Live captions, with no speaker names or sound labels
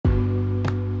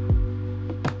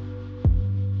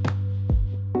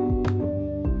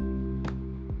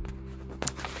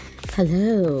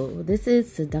Hello, this is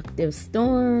Seductive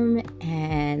Storm,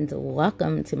 and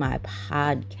welcome to my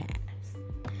podcast.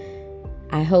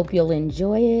 I hope you'll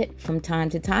enjoy it. From time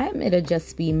to time, it'll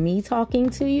just be me talking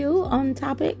to you on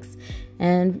topics,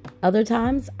 and other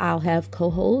times I'll have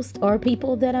co-hosts or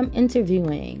people that I'm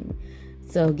interviewing.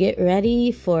 So get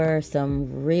ready for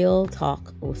some real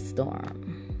talk with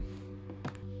Storm.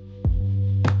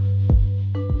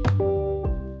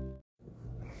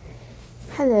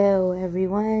 Hello,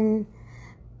 everyone.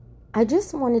 I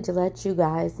just wanted to let you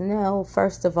guys know,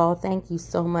 first of all, thank you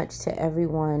so much to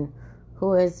everyone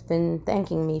who has been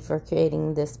thanking me for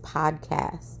creating this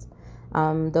podcast.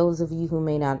 Those of you who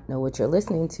may not know what you're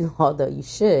listening to, although you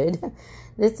should,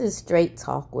 this is Straight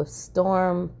Talk with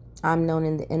Storm. I'm known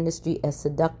in the industry as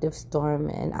Seductive Storm,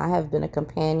 and I have been a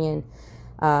companion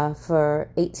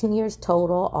for 18 years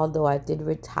total, although I did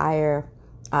retire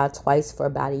twice for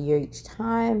about a year each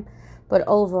time. But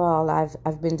overall,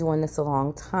 I've been doing this a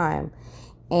long time,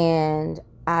 and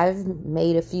I've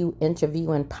made a few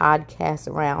interview and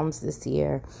podcast rounds this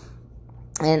year,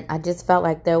 and I just felt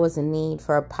like there was a need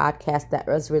for a podcast that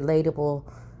was relatable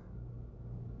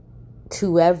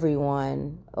to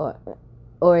everyone,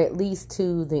 or at least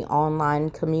to the online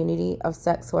community of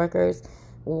sex workers,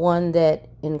 one that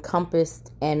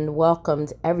encompassed and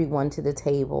welcomed everyone to the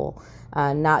table,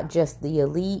 not just the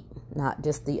elite, not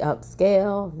just the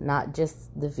upscale, not just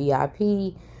the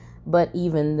VIP, but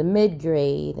even the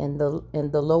mid-grade and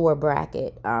the lower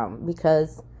bracket,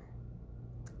 because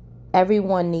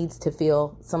everyone needs to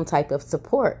feel some type of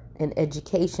support and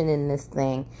education in this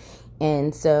thing.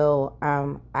 And so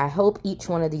I hope each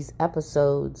one of these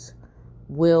episodes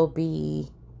will be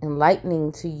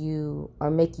enlightening to you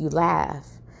or make you laugh.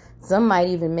 Some might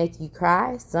even make you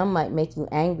cry. Some might make you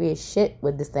angry as shit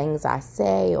with the things I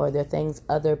say or the things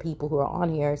other people who are on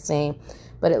here are saying.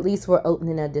 But at least we're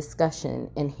opening a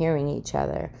discussion and hearing each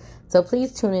other. So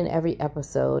please tune in every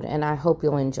episode, and I hope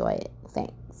you'll enjoy it.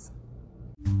 Thanks.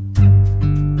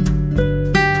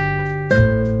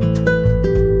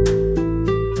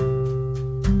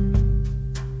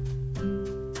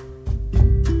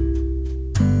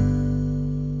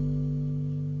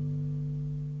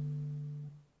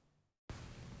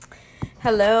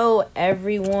 Hello,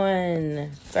 everyone.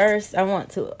 First, I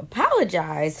want to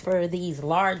apologize for these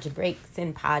large breaks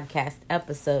in podcast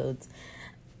episodes.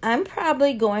 I'm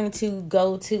probably going to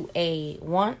go to a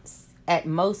once, at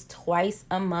most twice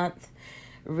a month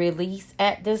release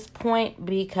at this point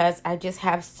because I just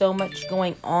have so much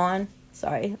going on.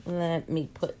 Sorry, let me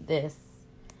put this.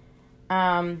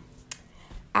 I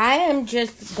am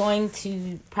just going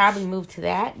to probably move to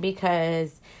that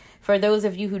because for those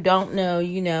of you who don't know,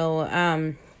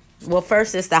 well,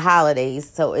 first it's the holidays,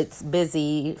 so it's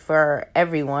busy for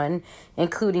everyone,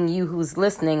 including you who's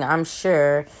listening, I'm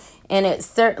sure. And it's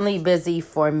certainly busy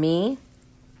for me.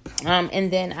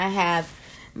 And then I have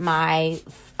my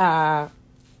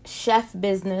chef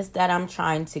business that I'm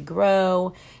trying to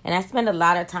grow. And I spend a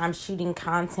lot of time shooting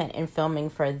content and filming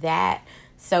for that.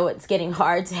 So it's getting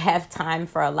hard to have time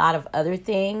for a lot of other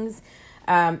things.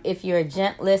 If you're a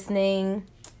gent listening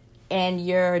and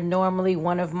you're normally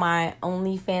one of my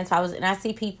OnlyFans followers, and I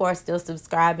see people are still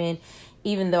subscribing,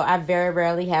 even though I very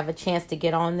rarely have a chance to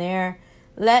get on there,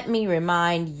 let me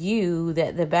remind you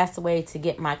that the best way to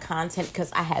get my content,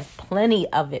 because I have plenty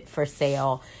of it for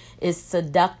sale, is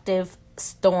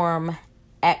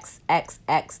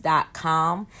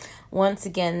seductivestormxxx.com. Once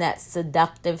again, that's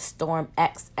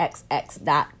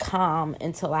seductivestormxxx.com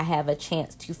until I have a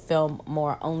chance to film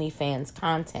more OnlyFans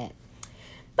content.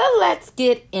 But let's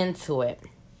get into it.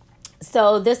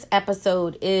 So this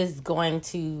episode I'm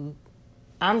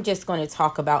just going to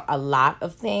talk about a lot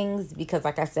of things because,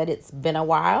 like I said, it's been a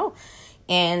while.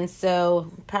 And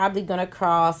so probably going to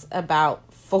cross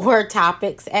about 4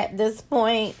 topics at this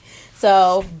point.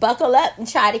 So buckle up and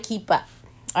try to keep up.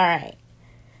 All right.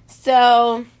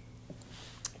 So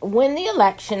when the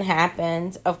election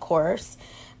happened, of course,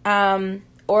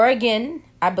 Oregon,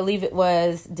 I believe it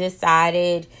was,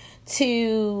 decided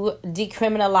to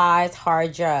decriminalize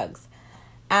hard drugs.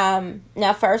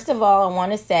 Now, first of all, I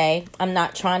want to say I'm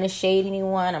not trying to shade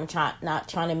anyone. I'm not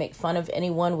trying to make fun of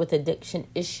anyone with addiction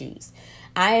issues.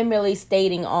 I am really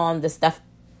stating on the stuff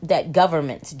that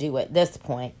governments do at this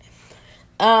point.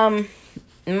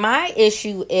 My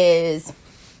issue is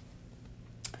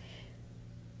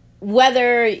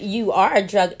whether you are a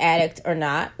drug addict or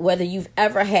not, whether you've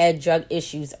ever had drug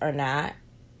issues or not.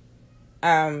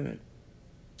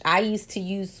 I used to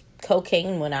use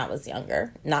cocaine when I was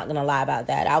younger. Not going to lie about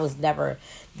that. I was never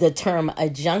the term a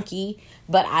junkie,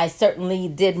 but I certainly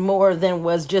did more than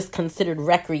was just considered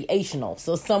recreational.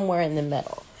 So somewhere in the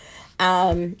middle.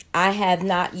 I have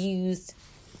not used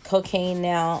cocaine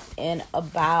now in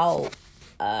about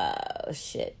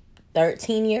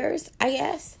 13 years, I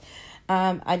guess.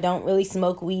 I don't really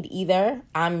smoke weed either.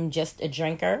 I'm just a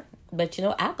drinker. But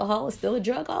alcohol is still a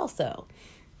drug also.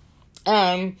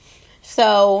 But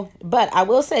I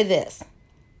will say this.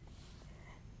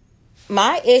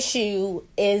 My issue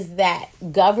is that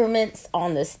governments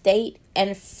on the state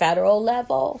and federal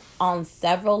level, on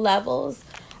several levels,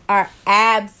 are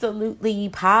absolutely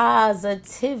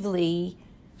positively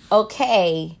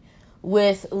okay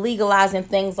with legalizing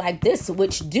things like this,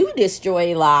 which do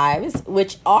destroy lives,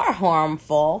 which are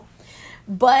harmful,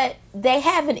 but they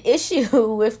have an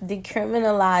issue with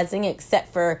decriminalizing,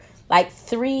 except for like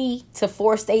 3 to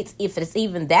 4 states, if it's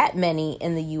even that many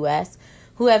in the U.S.,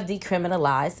 who have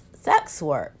decriminalized sex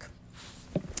work.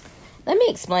 Let me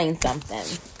explain something.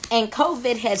 And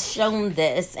COVID has shown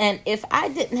this. And if I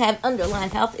didn't have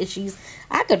underlying health issues,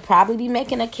 I could probably be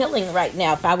making a killing right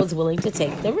now if I was willing to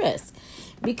take the risk.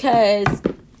 Because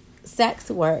sex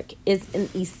work is an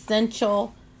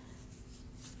essential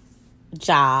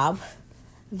job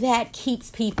that keeps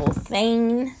people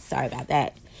sane. Sorry about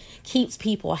that. Keeps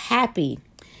people happy.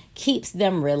 Keeps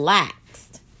them relaxed.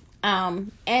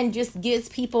 And just gives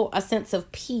people a sense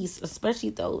of peace,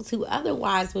 especially those who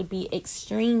otherwise would be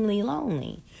extremely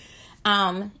lonely.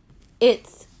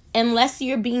 It's, unless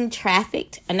you're being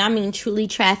trafficked, and I mean truly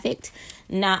trafficked,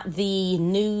 not the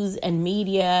news and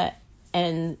media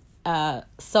and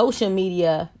social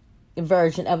media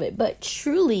version of it, but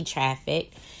truly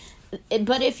trafficked.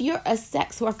 But if you're a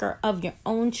sex worker of your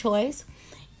own choice,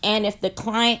 and if the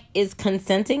client is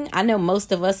consenting, I know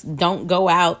most of us don't go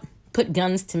out, put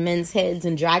guns to men's heads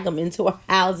and drag them into our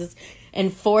houses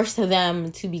and force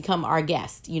them to become our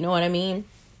guest. You know what I mean?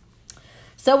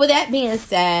 So with that being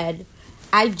said,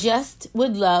 I just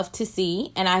would love to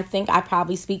see, and I think I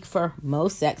probably speak for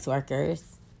most sex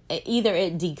workers, either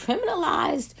it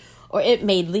decriminalized or it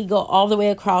made legal all the way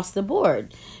across the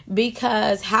board.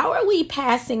 Because how are we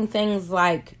passing things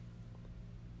like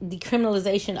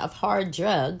decriminalization of hard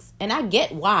drugs? And I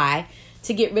get why,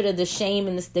 to get rid of the shame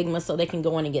and the stigma so they can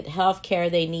go in and get the health care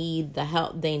they need, the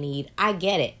help they need. I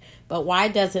get it. But why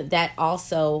doesn't that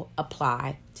also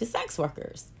apply to sex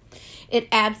workers? It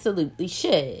absolutely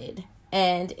should.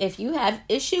 And if you have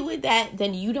issue with that,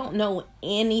 then you don't know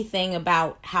anything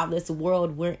about how this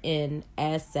world we're in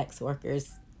as sex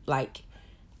workers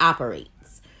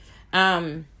operates.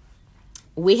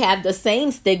 We have the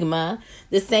same stigma,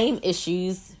 the same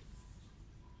issues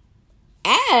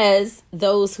as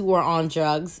those who are on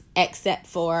drugs, except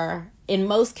for in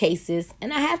most cases,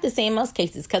 and I have to say in most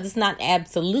cases because it's not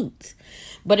absolute,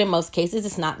 but in most cases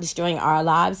it's not destroying our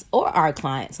lives or our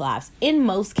clients' lives. In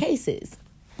most cases.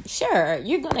 Sure,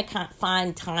 you're going to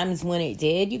find times when it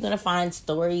did. You're going to find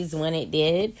stories when it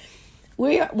did.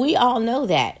 We all know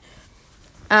that.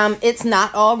 It's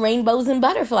not all rainbows and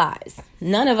butterflies.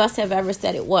 None of us have ever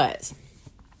said it was.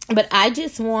 But I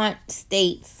just want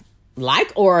states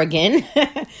like Oregon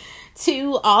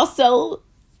to also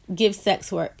give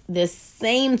sex work the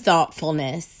same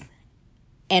thoughtfulness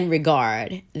and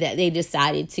regard that they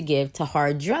decided to give to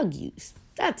hard drug use.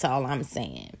 That's all I'm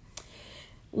saying.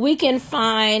 We can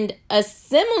find a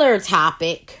similar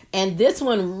topic, and this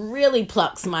one really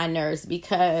plucks my nerves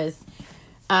because,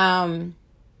 I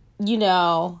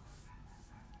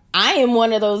am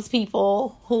one of those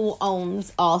people who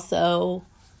owns also,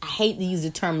 I hate to use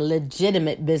the term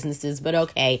legitimate businesses, but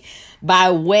okay,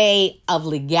 by way of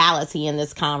legality in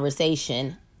this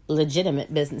conversation,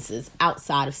 legitimate businesses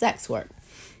outside of sex work.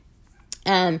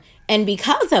 And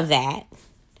because of that,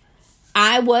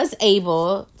 I was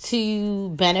able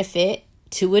to benefit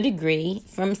to a degree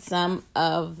from some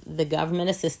of the government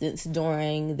assistance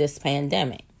during this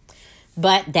pandemic.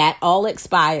 But that all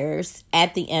expires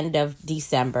at the end of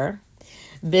December.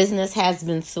 Business has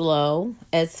been slow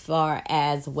as far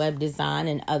as web design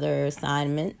and other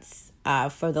assignments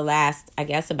for the last, I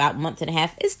guess, about month and a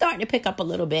half. It's starting to pick up a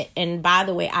little bit. And by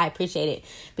the way, I appreciate it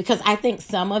because I think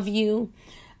some of you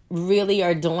really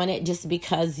are doing it just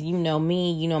because you know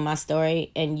me, you know my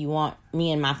story, and you want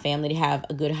me and my family to have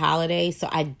a good holiday. So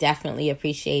I definitely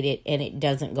appreciate it, and it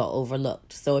doesn't go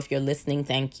overlooked. So if you're listening,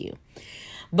 thank you.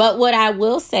 But what I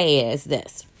will say is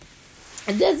this.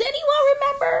 Does anyone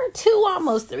remember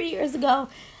almost 3 years ago,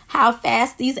 how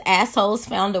fast these assholes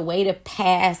found a way to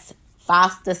pass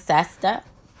FOSTA SESTA?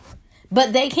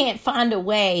 But they can't find a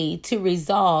way to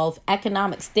resolve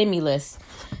economic stimulus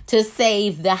to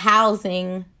save the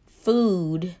housing,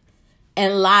 food,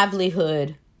 and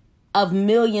livelihood of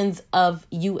millions of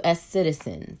U.S.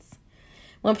 citizens.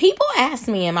 When people ask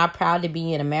me, am I proud to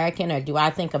be an American, or do I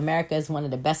think America is one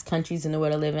of the best countries in the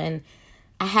world to live in?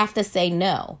 I have to say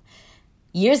no.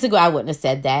 Years ago, I wouldn't have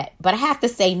said that, but I have to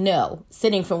say no,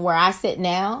 sitting from where I sit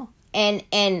now. And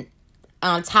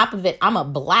on top of it, I'm a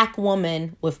Black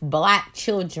woman with Black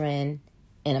children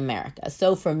in America.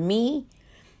 So for me,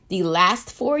 the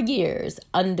last 4 years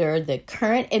under the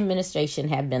current administration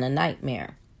have been a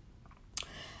nightmare.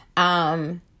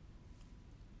 I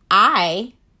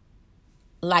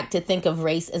like to think of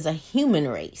race as a human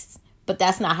race, but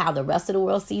that's not how the rest of the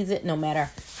world sees it, no matter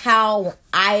how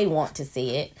I want to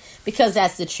see it, because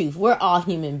that's the truth. We're all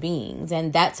human beings,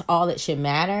 and that's all that should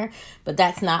matter, but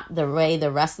that's not the way the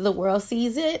rest of the world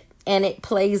sees it, and it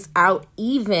plays out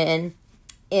even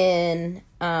in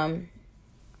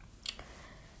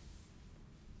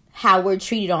how we're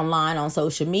treated online on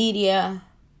social media,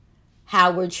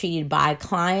 how we're treated by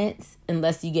clients,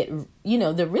 unless you get,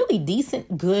 the really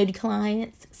decent, good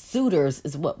clients. Suitors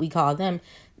is what we call them.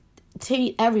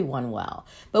 Treat everyone well.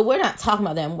 But we're not talking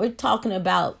about them. We're talking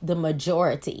about the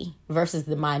majority versus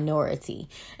the minority.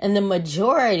 And the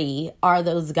majority are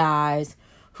those guys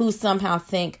who somehow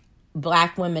think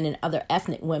Black women and other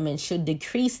ethnic women should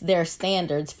decrease their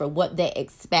standards for what they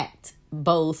expect,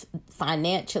 both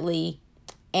financially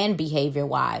and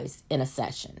behavior-wise, in a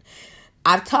session.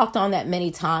 I've talked on that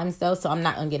many times, though, so I'm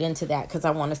not going to get into that because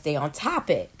I want to stay on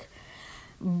topic.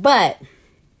 But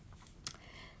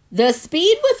the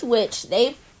speed with which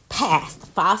they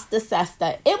passed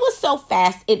FOSTA-SESTA, it was so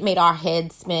fast, it made our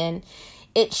heads spin.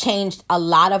 It changed a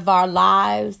lot of our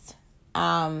lives.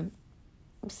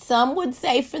 Some would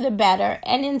say for the better,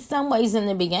 and in some ways in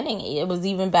the beginning, it was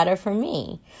even better for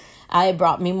me. It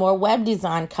brought me more web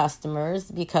design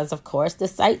customers because, of course, the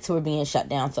sites were being shut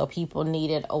down, so people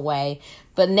needed a way.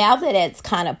 But now that it's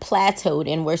kind of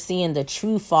plateaued and we're seeing the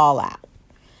true fallout,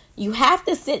 you have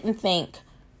to sit and think,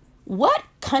 what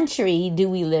country do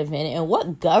we live in and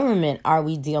what government are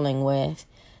we dealing with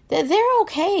that they're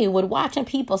okay with watching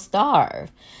people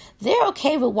starve? They're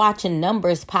okay with watching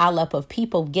numbers pile up of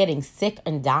people getting sick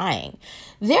and dying.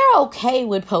 They're okay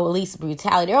with police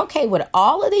brutality. They're okay with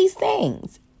all of these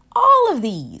things. All of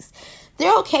these.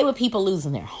 They're okay with people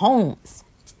losing their homes.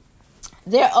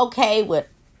 They're okay with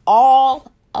all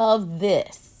of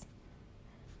this.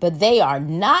 But they are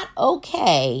not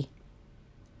okay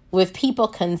with people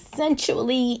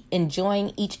consensually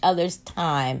enjoying each other's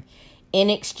time in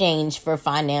exchange for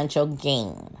financial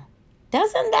gain.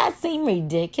 Doesn't that seem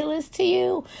ridiculous to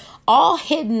you? All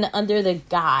hidden under the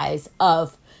guise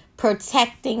of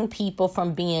protecting people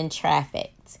from being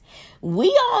trafficked.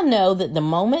 We all know that the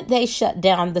moment they shut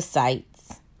down the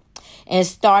sites and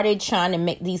started trying to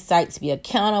make these sites be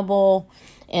accountable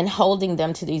and holding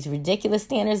them to these ridiculous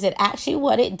standards, that actually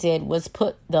what it did was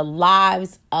put the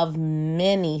lives of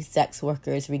many sex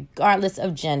workers, regardless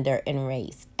of gender and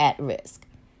race, at risk.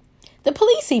 The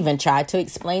police even tried to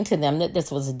explain to them that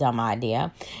this was a dumb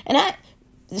idea. And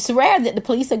it's rare that the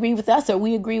police agree with us or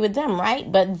we agree with them,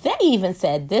 right? But they even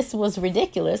said this was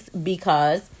ridiculous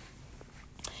because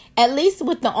at least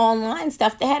with the online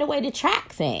stuff, they had a way to track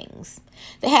things.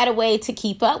 They had a way to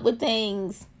keep up with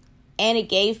things. And it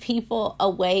gave people a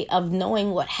way of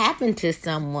knowing what happened to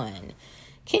someone.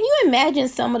 Can you imagine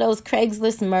some of those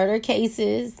Craigslist murder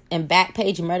cases and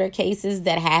Backpage murder cases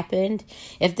that happened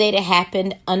if they'd have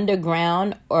happened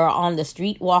underground or on the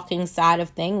street walking side of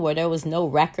thing where there was no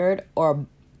record or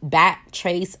back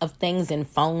trace of things in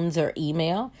phones or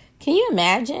email? Can you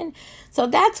imagine? So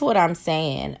that's what I'm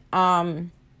saying.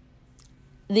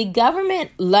 The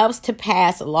government loves to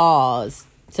pass laws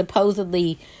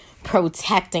supposedly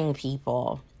protecting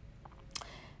people,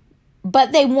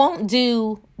 but they won't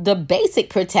do the basic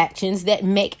protections that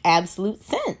make absolute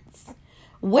sense.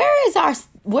 Where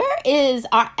is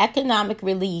our economic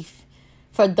relief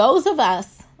for those of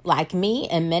us like me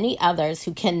and many others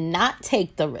who cannot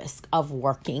take the risk of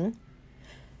working,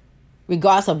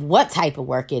 regardless of what type of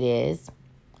work it is,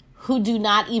 who do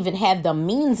not even have the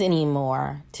means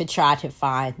anymore to try to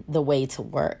find the way to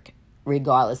work,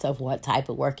 regardless of what type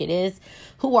of work it is,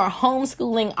 who are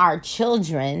homeschooling our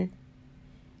children?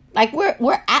 Like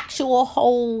we're actual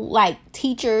whole like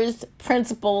teachers,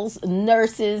 principals,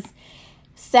 nurses,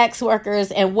 sex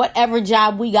workers, and whatever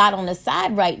job we got on the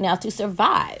side right now to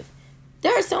survive.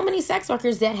 There are so many sex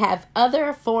workers that have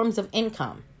other forms of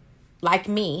income, like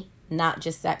me, not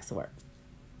just sex work.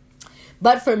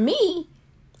 But for me,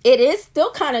 it is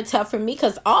still kind of tough for me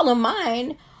because all of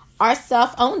mine are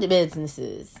self-owned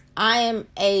businesses. I am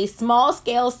a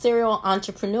small-scale serial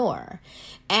entrepreneur.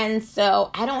 And so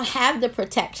I don't have the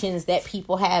protections that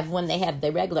people have when they have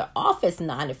the regular office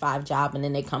 9-to-5 job and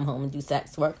then they come home and do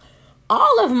sex work.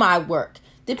 All of my work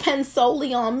depends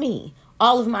solely on me.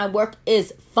 All of my work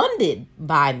is funded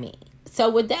by me. So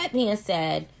with that being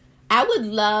said, I would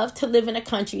love to live in a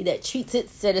country that treats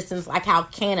its citizens like how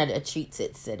Canada treats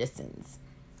its citizens.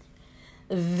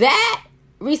 That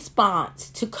response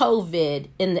to COVID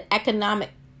in the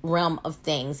economic realm of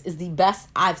things is the best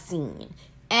I've seen.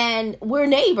 And we're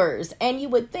neighbors, and you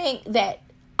would think that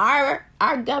our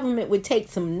government would take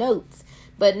some notes.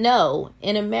 But no,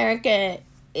 in America,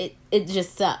 it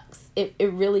just sucks. It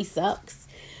really sucks.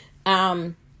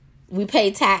 We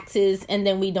pay taxes, and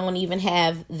then we don't even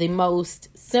have the most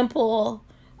simple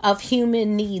of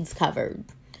human needs covered.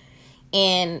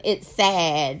 And it's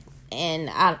sad. And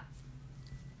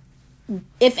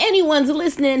if anyone's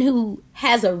listening who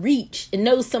has a reach and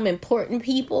knows some important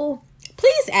people,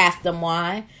 please ask them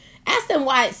why. Ask them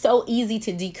why it's so easy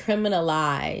to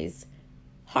decriminalize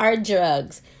hard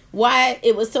drugs. Why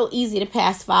it was so easy to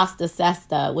pass FOSTA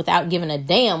SESTA without giving a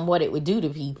damn what it would do to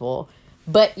people.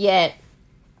 But yet,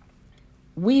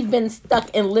 we've been stuck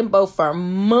in limbo for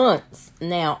months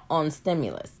now on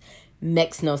stimulus.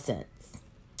 Makes no sense.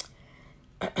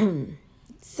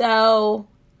 So,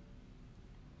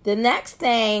 the next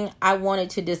thing I wanted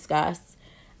to discuss.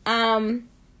 So,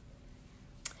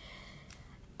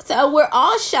 we're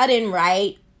all shut in,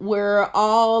 right? We're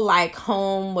all like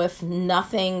home with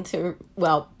nothing to,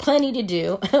 plenty to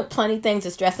do, plenty of things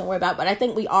to stress and worry about. But I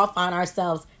think we all find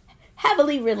ourselves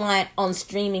heavily reliant on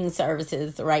streaming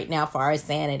services right now for our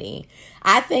sanity.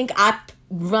 I think I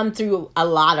run through a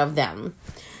lot of them.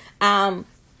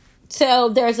 So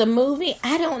there's a movie.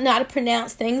 I don't know how to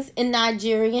pronounce things in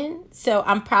Nigerian, so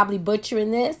I'm probably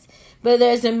butchering this. But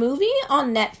there's a movie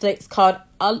on Netflix called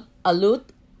Oluture,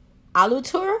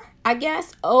 I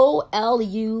guess.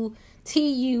 Oluture.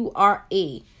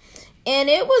 And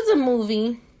it was a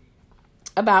movie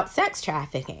about sex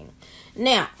trafficking.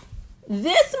 Now,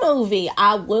 this movie,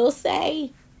 I will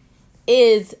say,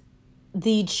 is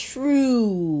the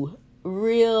true,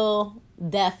 real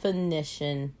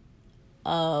definition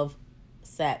of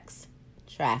sex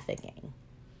trafficking.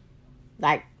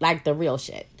 Like the real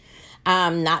shit.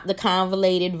 Not the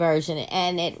convoluted version.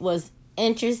 And it was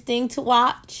interesting to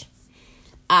watch.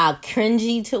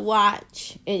 Cringy to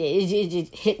watch. It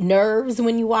hit nerves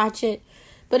when you watch it.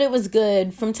 But it was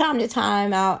good. From time to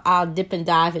time, I'll dip and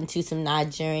dive into some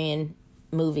Nigerian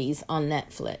movies on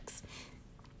Netflix.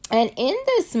 And in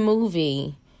this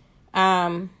movie,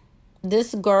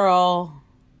 this girl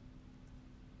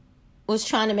was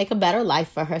trying to make a better life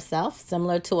for herself,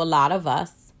 similar to a lot of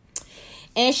us.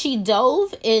 And she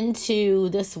dove into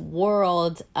this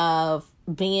world of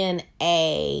being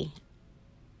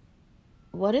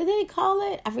what do they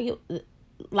call it? I forget,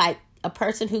 like a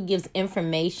person who gives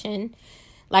information.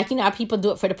 Like, you know how people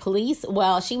do it for the police?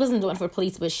 Well, she wasn't doing it for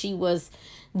police, but she was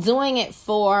doing it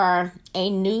for a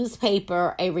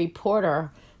newspaper, a reporter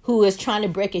who is trying to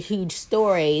break a huge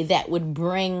story that would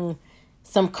bring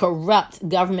some corrupt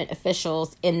government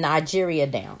officials in Nigeria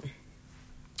down.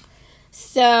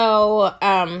 So,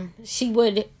 she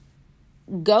would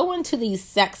go into these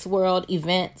sex world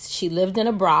events. She lived in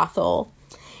a brothel,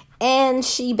 and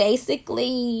she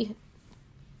basically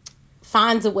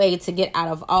finds a way to get out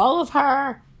of all of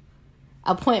her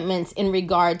appointments in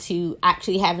regard to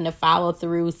actually having to follow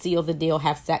through, seal the deal,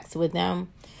 have sex with them.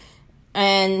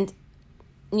 And,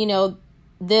 you know,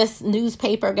 this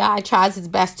newspaper guy tries his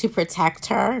best to protect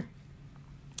her.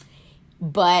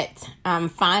 But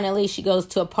finally she goes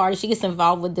to a party. She gets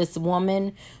involved with this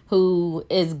woman who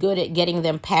is good at getting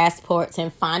them passports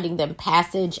and finding them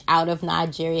passage out of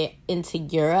Nigeria into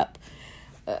Europe.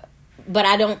 But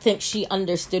I don't think she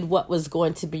understood what was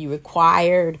going to be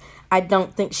required. I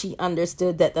don't think she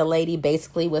understood that the lady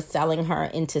basically was selling her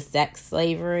into sex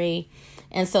slavery.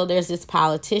 And so there's this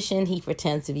politician. He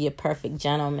pretends to be a perfect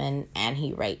gentleman, and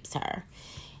he rapes her.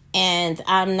 And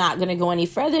I'm not going to go any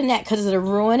further than that because it'll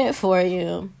ruin it for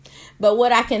you. But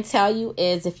what I can tell you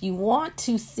is, if you want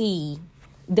to see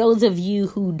those of you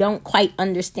who don't quite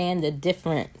understand the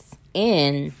difference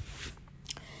in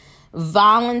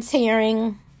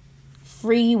volunteering,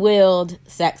 free-willed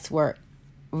sex work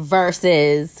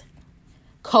versus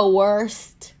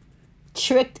coerced,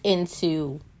 tricked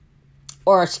into,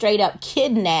 or straight up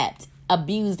kidnapped,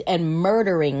 abused, and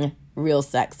murdering real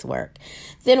sex work,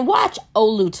 then watch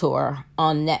Oluture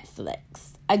on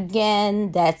Netflix.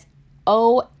 Again, that's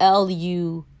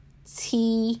Oluture.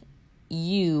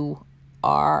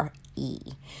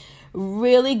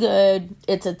 Really good.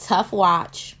 It's a tough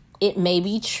watch. It may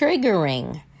be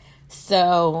triggering.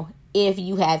 So if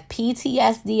you have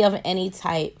PTSD of any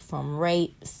type from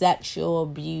rape, sexual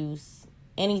abuse,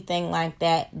 anything like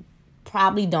that,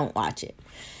 probably don't watch it.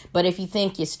 But if you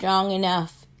think you're strong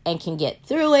enough and can get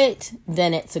through it,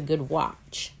 then it's a good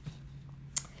watch.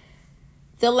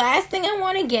 The last thing I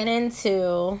want to get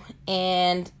into,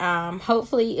 and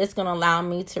hopefully it's going to allow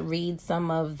me to read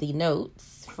some of the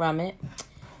notes from it.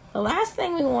 The last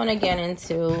thing we want to get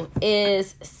into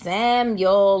is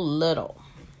Samuel Little,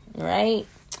 right?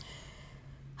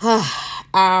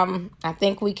 I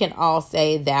think we can all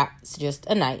say that's just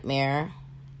a nightmare.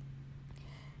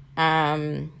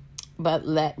 But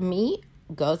let me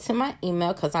go to my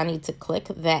email because I need to click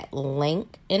that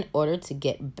link in order to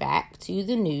get back to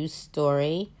the news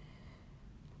story.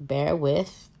 Bear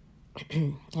with.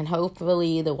 And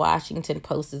hopefully the Washington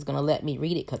Post is going to let me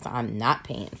read it because I'm not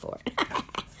paying for it.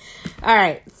 All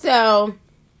right. So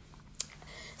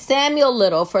Samuel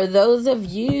Little, for those of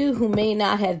you who may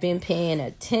not have been paying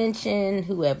attention,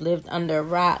 who have lived under a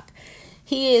rock,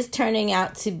 he is turning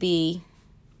out to be,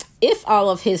 if all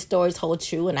of his stories hold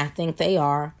true, and I think they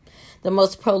are, the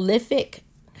most prolific,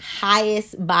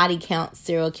 highest body count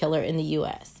serial killer in the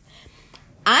U.S.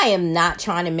 I am not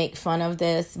trying to make fun of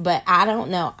this, but I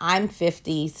don't know. I'm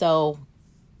 50, so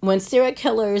when serial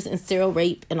killers and serial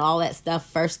rape and all that stuff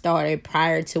first started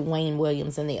prior to Wayne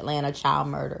Williams and the Atlanta child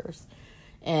murders,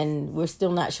 and we're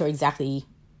still not sure exactly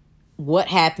what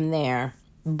happened there,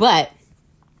 but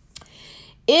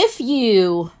if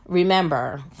you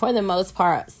remember, for the most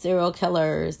part, serial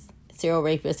killers, serial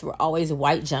rapists were always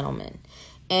white gentlemen,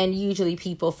 and usually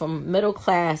people from middle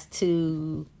class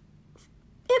to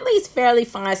at least fairly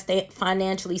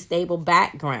financially stable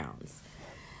backgrounds.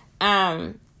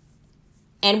 And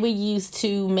we used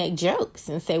to make jokes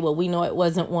and say, well, we know it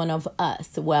wasn't one of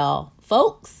us. Well,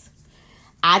 folks,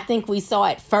 I think we saw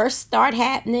it first start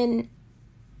happening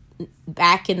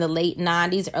back in the late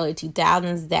 90s, early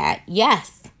 2000s, that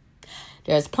yes,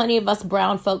 there's plenty of us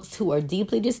brown folks who are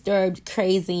deeply disturbed,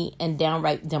 crazy, and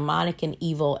downright demonic and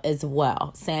evil as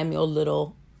well. Samuel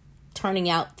Little turning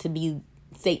out to be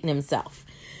Satan himself.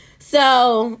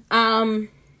 So,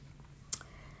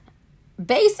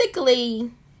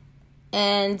 basically,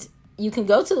 and you can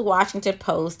go to the Washington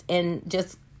Post and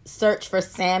just search for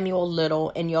Samuel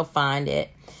Little and you'll find it.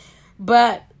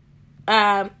 But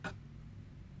I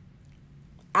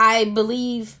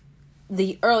believe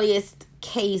the earliest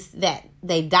case that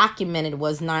they documented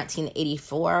was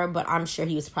 1984, but I'm sure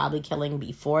he was probably killing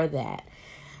before that.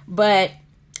 But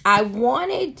I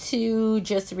wanted to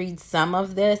just read some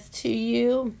of this to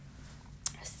you.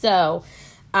 So,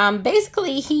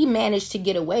 basically, he managed to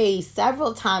get away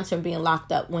several times from being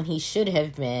locked up when he should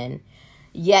have been.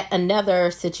 Yet another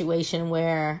situation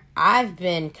where I've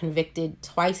been convicted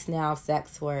twice now of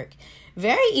sex work.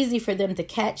 Very easy for them to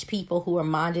catch people who are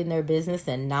minding their business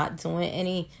and not doing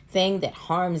anything that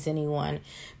harms anyone.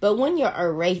 But when you're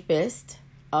a rapist,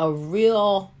 a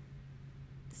real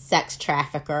sex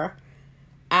trafficker,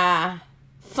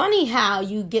 funny how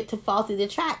you get to fall through the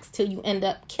tracks till you end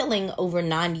up killing over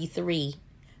 93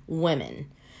 women.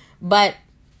 But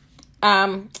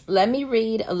let me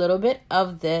read a little bit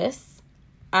of this.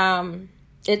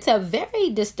 It's a very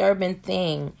disturbing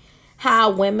thing how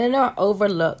women are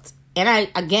overlooked. And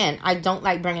I don't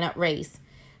like bringing up race,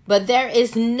 but there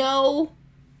is no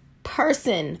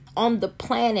person on the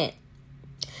planet.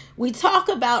 We talk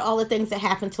about all the things that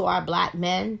happen to our black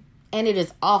men, and it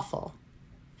is awful.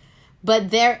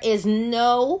 But there is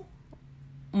no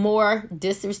more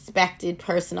disrespected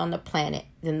person on the planet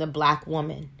than the black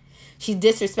woman. She's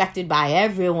disrespected by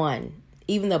everyone,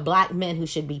 even the black men who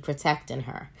should be protecting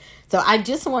her. So I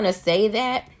just want to say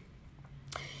that.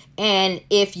 And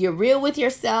if you're real with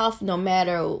yourself, no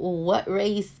matter what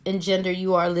race and gender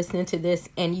you are listening to this,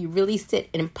 and you really sit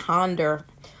and ponder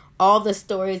all the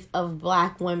stories of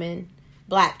black women,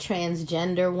 black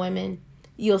transgender women,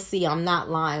 you'll see I'm not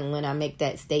lying when I make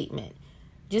that statement.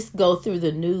 Just go through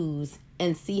the news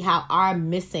and see how our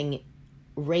missing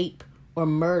rape or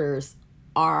murders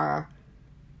are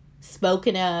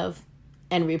spoken of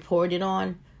and reported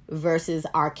on versus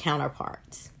our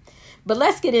counterparts. But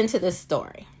let's get into this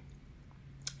story.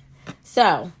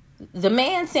 So, the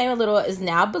man Samuel Little is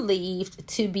now believed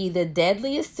to be the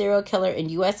deadliest serial killer in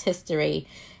U.S. history,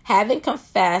 having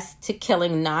confessed to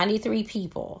killing 93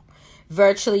 people,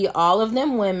 virtually all of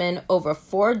them women, over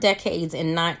 4 decades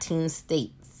in 19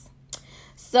 states.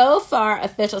 So far,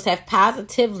 officials have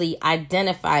positively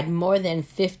identified more than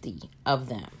 50 of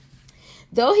them.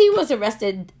 Though he was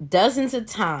arrested dozens of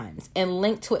times and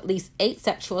linked to at least 8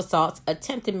 sexual assaults,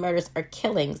 attempted murders, or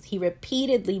killings, he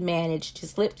repeatedly managed to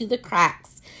slip through the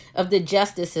cracks of the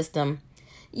justice system,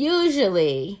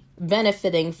 usually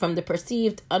benefiting from the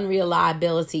perceived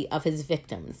unreliability of his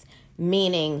victims,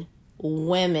 meaning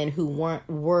women who weren't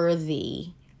worthy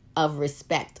of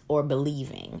respect or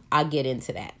believing. I'll get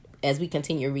into that. As we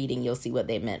continue reading, you'll see what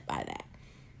they meant by that.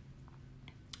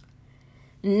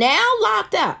 Now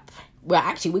locked up. Well,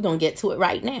 actually, we're going to get to it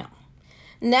right now.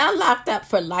 Now locked up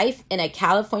for life in a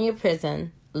California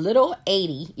prison, little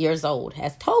 80 years old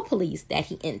has told police that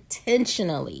he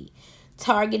intentionally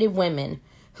targeted women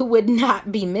who would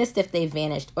not be missed if they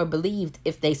vanished or believed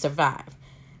if they survived.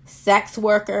 Sex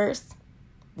workers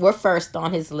were first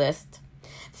on his list,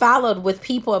 followed with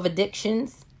people of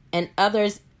addictions and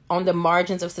others on the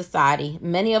margins of society,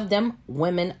 many of them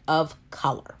women of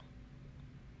color.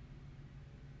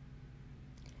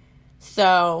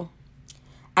 So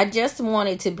I just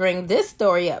wanted to bring this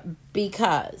story up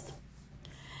because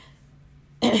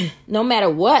no matter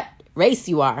what race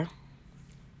you are,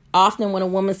 often when a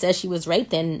woman says she was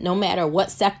raped, and no matter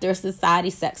what sector of society,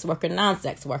 sex worker,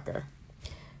 non-sex worker,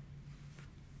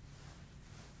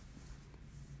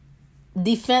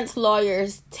 defense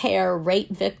lawyers tear rape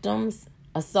victims,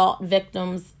 assault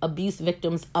victims, abuse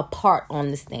victims apart on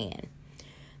the stand.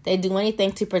 They do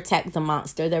anything to protect the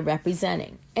monster they're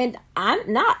representing. And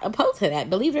I'm not opposed to that.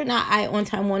 Believe it or not, I at one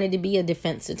time wanted to be a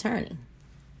defense attorney.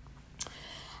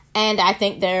 And I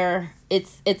think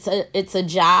it's a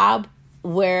job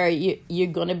where you're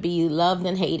going to be loved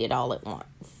and hated all at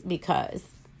once, because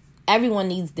everyone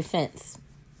needs defense.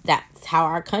 That's how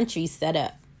our country's set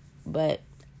up. But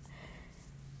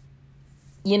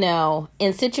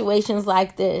in situations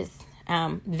like this,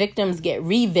 victims get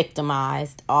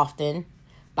re-victimized often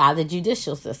by the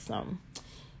judicial system.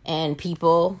 And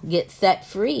people get set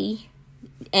free,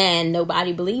 and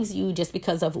nobody believes you just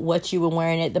because of what you were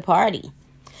wearing at the party.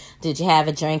 Did you have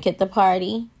a drink at the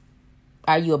party?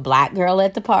 Are you a black girl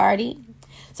at the party?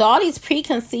 So all these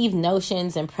preconceived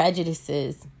notions and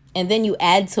prejudices, and then you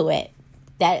add to it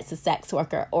that it's a sex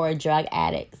worker or a drug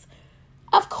addict.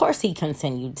 Of course he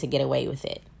continued to get away with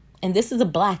it. And this is a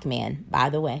black man, by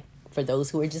the way, for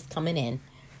those who are just coming in.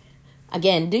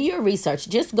 Again, do your research.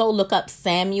 Just go look up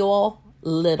Samuel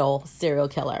Little serial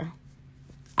killer.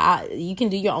 You can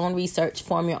do your own research,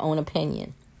 form your own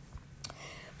opinion.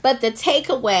 But the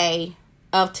takeaway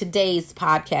of today's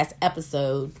podcast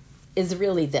episode is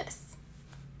really this.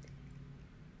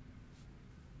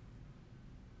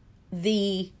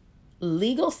 The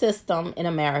legal system in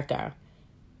America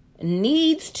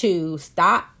needs to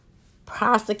stop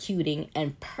prosecuting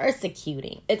and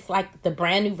persecuting. It's like the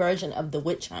brand new version of the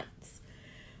witch hunts.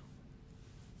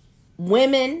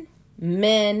 Women,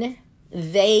 men,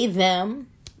 they, them,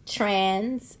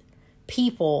 trans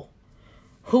people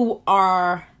who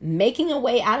are making a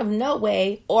way out of no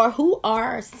way, or who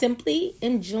are simply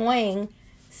enjoying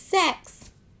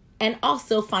sex and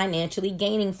also financially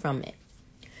gaining from it.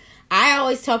 I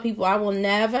always tell people I will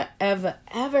never, ever,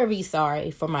 ever be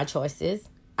sorry for my choices.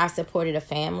 I supported a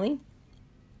family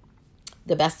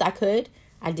the best I could.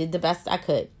 I did the best I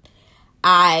could.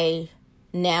 I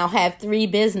now have 3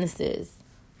 businesses,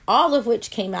 all of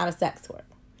which came out of sex work.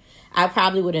 I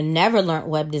probably would have never learned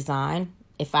web design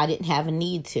if I didn't have a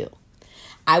need to.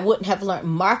 I wouldn't have learned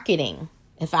marketing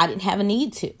if I didn't have a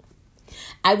need to.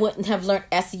 I wouldn't have learned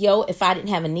SEO if I didn't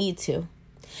have a need to.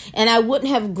 And I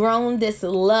wouldn't have grown this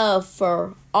love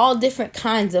for all different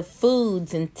kinds of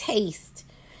foods and taste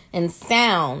and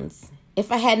sounds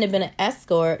if I hadn't have been an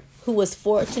escort who was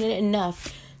fortunate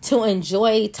enough to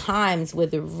enjoy times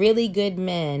with really good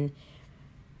men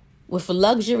with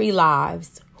luxury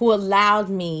lives who allowed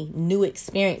me new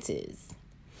experiences.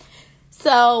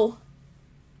 So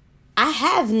I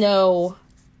have no,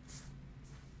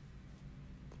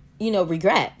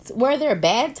 regrets. Were there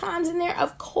bad times in there?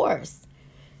 Of course.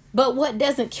 But what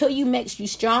doesn't kill you makes you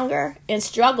stronger, and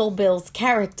struggle builds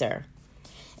character.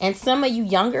 And some of you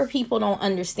younger people don't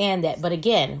understand that. But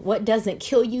again, what doesn't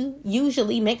kill you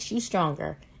usually makes you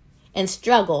stronger, and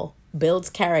struggle builds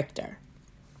character.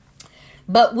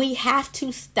 But we have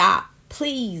to stop.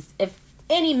 Please, if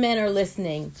any men are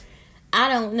listening, I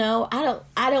don't know.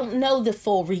 I don't know the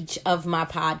full reach of my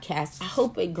podcast. I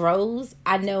hope it grows.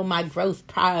 I know my growth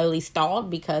probably stalled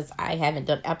because I haven't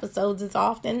done episodes as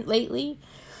often lately.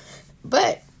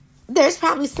 But there's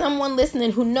probably someone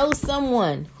listening who knows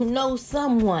someone.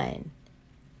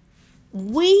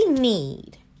 We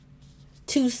need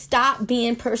to stop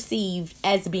being perceived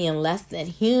as being less than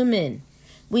human.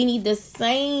 We need the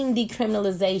same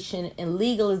decriminalization and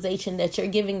legalization that you're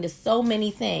giving to so many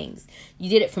things. You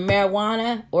did it for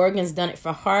marijuana. Oregon's done it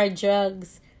for hard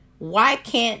drugs. Why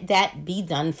can't that be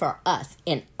done for us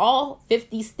in all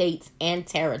 50 states and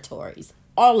territories?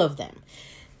 All of them.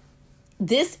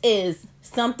 This is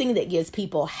something that gives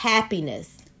people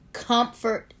happiness,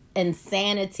 comfort, and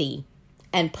sanity,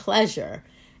 and pleasure.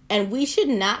 And we should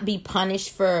not be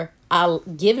punished for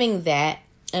giving that.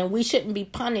 And we shouldn't be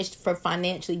punished for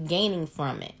financially gaining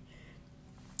from it.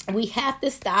 We have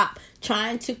to stop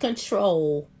trying to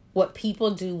control what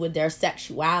people do with their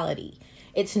sexuality.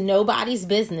 It's nobody's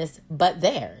business but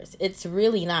theirs. It's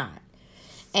really not.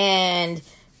 And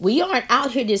we aren't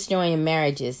out here destroying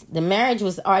marriages. The marriage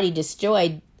was already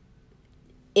destroyed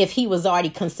if he was already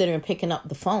considering picking up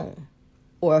the phone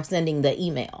or sending the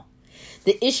email.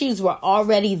 The issues were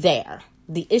already there.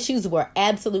 The issues were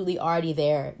absolutely already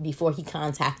there before he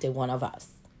contacted one of us.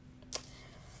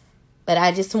 But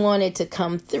I just wanted to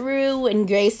come through and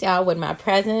grace y'all with my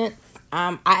presence.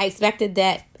 I expected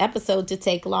that episode to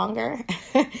take longer,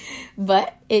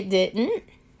 but it didn't.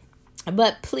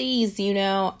 But please,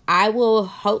 I will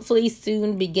hopefully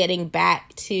soon be getting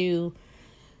back to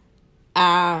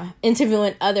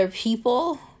interviewing other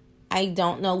people. I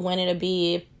don't know when it'll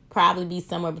be. Probably be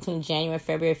somewhere between January and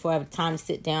February before I have time to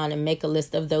sit down and make a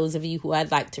list of those of you who I'd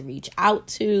like to reach out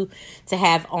to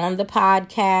have on the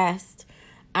podcast.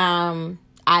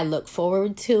 I look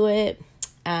forward to it.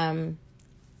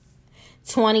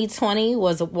 2020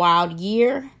 was a wild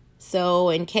year.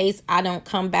 So in case I don't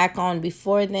come back on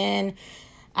before then,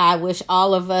 I wish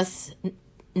all of us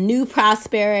new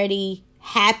prosperity,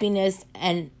 happiness,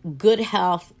 and good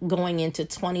health going into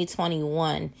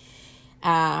 2021.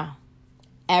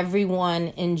 Everyone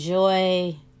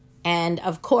enjoy. And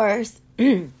of course,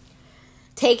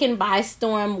 Taken by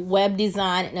Storm web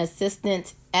design and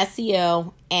assistant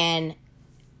SEO and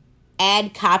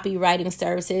ad copywriting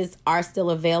services are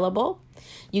still available.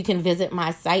 You can visit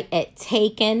my site at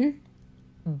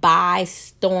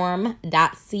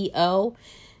takenbystorm.co.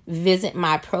 Visit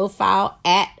my profile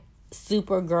at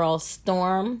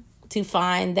supergirlstorm to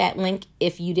find that link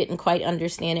if you didn't quite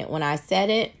understand it when I said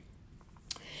it.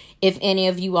 If any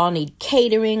of you all need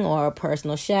catering or a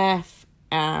personal chef,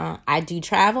 I do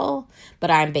travel,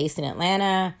 but I'm based in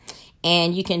Atlanta.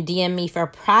 And you can DM me for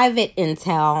private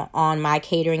intel on my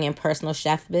catering and personal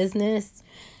chef business.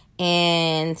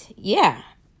 And yeah,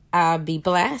 be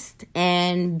blessed.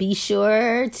 And be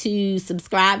sure to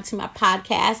subscribe to my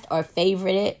podcast or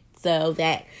favorite it so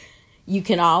that you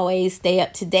can always stay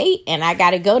up to date. And I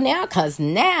got to go now because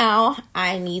now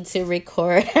I need to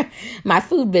record my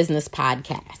food business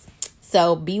podcast.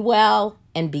 So be well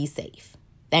and be safe.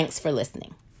 Thanks for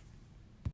listening.